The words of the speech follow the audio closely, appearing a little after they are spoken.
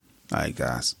All right,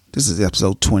 guys. This is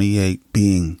episode 28,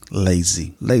 being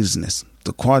lazy. Laziness.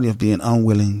 The quality of being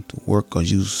unwilling to work or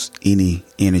use any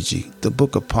energy. The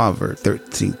book of Proverbs,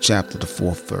 13th chapter, the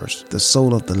 4th verse. The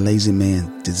soul of the lazy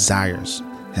man desires,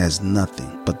 has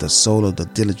nothing, but the soul of the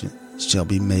diligent shall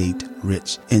be made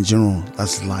rich. In general,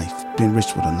 that's life. Being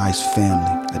rich with a nice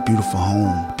family, a beautiful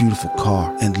home, beautiful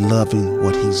car, and loving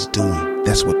what he's doing.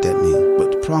 That's what that means.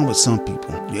 But the problem with some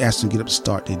people, you ask them to get up to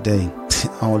start their day,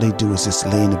 all they do is just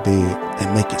lay in the bed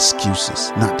and make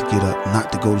excuses not to get up,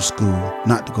 not to go to school,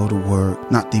 not to go to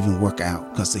work, not to even work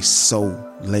out because they're so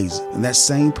lazy. And that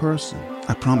same person,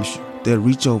 I promise you, they'll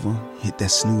reach over, hit that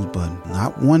snooze button.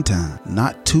 Not one time,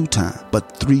 not 2 times,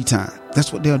 but 3 times.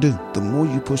 That's what they'll do. The more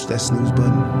you push that snooze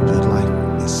button, your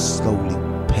life is slowly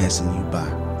passing you by.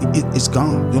 It's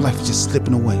gone. Your life is just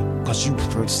slipping away because you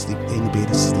prefer to sleep in the bed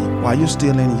and sleep. While you're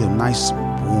still in your nice,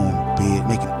 warm bed,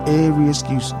 making every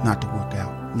excuse not to work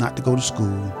out, not to go to school,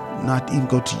 not to even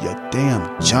go to your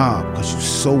damn job because you're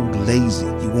so lazy.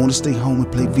 You want to stay home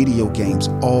and play video games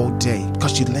all day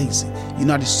because you're lazy. You're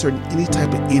not exerting any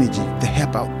type of energy to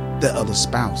help out the other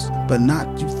spouse, but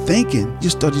not you thinking, you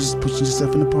start just pushing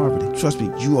yourself into poverty. Trust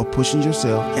me, you are pushing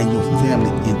yourself and your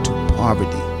family into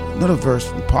poverty. Another verse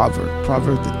from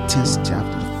Proverbs, the 10th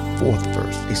chapter, the 4th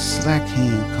verse. A slack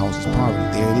hand causes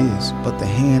poverty. There it is. But the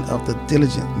hand of the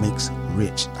diligent makes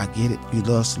rich. I get it. You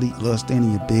love sleep, love staying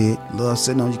in your bed, love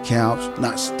sitting on your couch,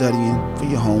 not studying for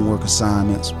your homework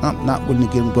assignments. I'm not willing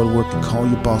to get them to go to work and call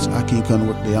your boss. I can't come to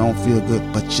work today. I don't feel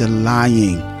good. But you're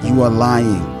lying. You are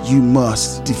lying. You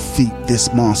must defeat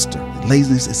this monster.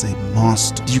 Laziness is a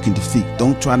monster you can defeat.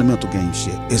 Don't try the mental game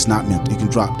shit. It's not mental. You can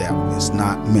drop that one. It's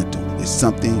not mental. It's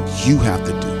something you have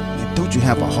to do. And don't you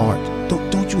have a heart?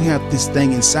 Don't you have this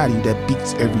thing inside of you that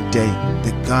beats every day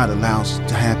that God allows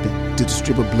to happen to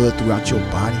distribute blood throughout your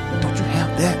body? Don't you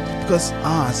have that? Because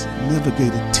Oz never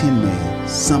gave the Tin Man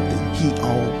something he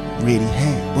already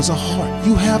had. Was a heart.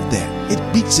 You have that.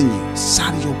 It beats in you,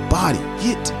 inside of your body.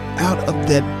 Get out of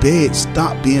that bed.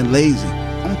 Stop being lazy.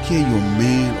 I don't care you're a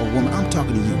man or woman. I'm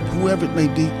talking to you. Whoever it may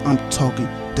be, I'm talking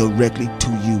directly to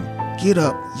you. Get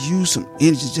up. Use some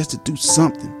energy just to do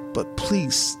something. But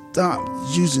please stop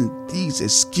using these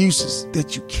excuses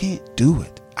that you can't do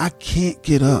it. I can't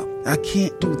get up. I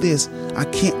can't do this. I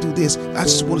can't do this. I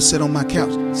just want to sit on my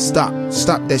couch. Stop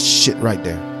that shit right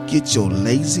there. Get your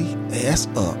lazy ass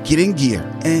up. Get in gear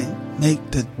and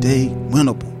make the day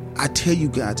winnable. I tell you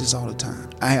guys this all the time.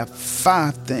 I have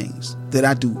 5 things that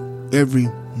I do every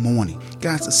morning.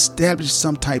 Guys, establish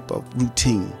some type of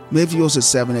routine. Maybe yours is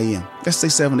 7 a.m. Let's say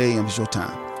 7 a.m. is your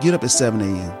time. Get up at 7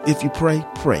 a.m. If you pray,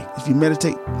 pray. If you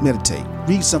meditate, meditate.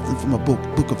 Read something from a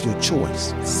book of your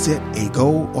choice. Set a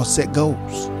goal or set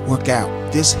goals. Work out.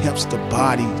 This helps the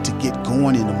body to get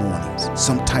going in the mornings.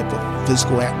 Some type of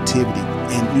physical activity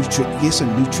and get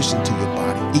some nutrition to your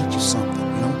body. Eat you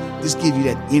something, This give you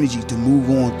that energy to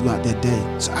move on throughout that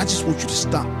day. So I just want you to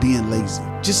stop being lazy.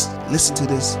 Just listen to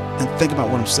this and think about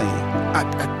what I'm saying.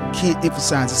 I can't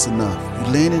emphasize this enough.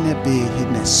 You laying in that bed,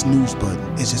 hitting that snooze button,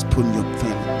 is just putting your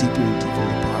family deeper and deeper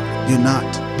in poverty. You're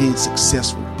not being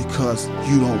successful because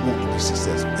you don't want to be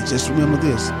successful. And just remember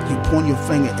this, you point your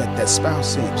finger at that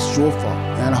spouse saying it's your fault.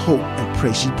 And I hope and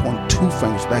pray she point 2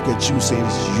 fingers back at you saying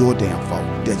it's your damn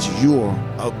fault. That you're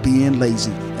being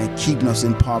lazy and keeping us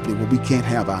in poverty where we can't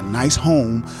have our nice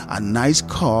home, a nice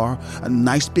car, a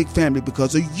nice big family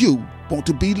because of you want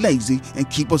to be lazy and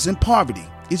keep us in poverty.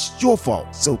 It's your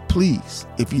fault. So please,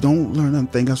 if you don't learn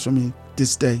anything else from me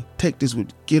this day, take this with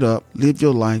you. Get up, live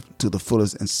your life to the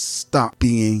fullest, and stop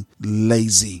being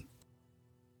lazy.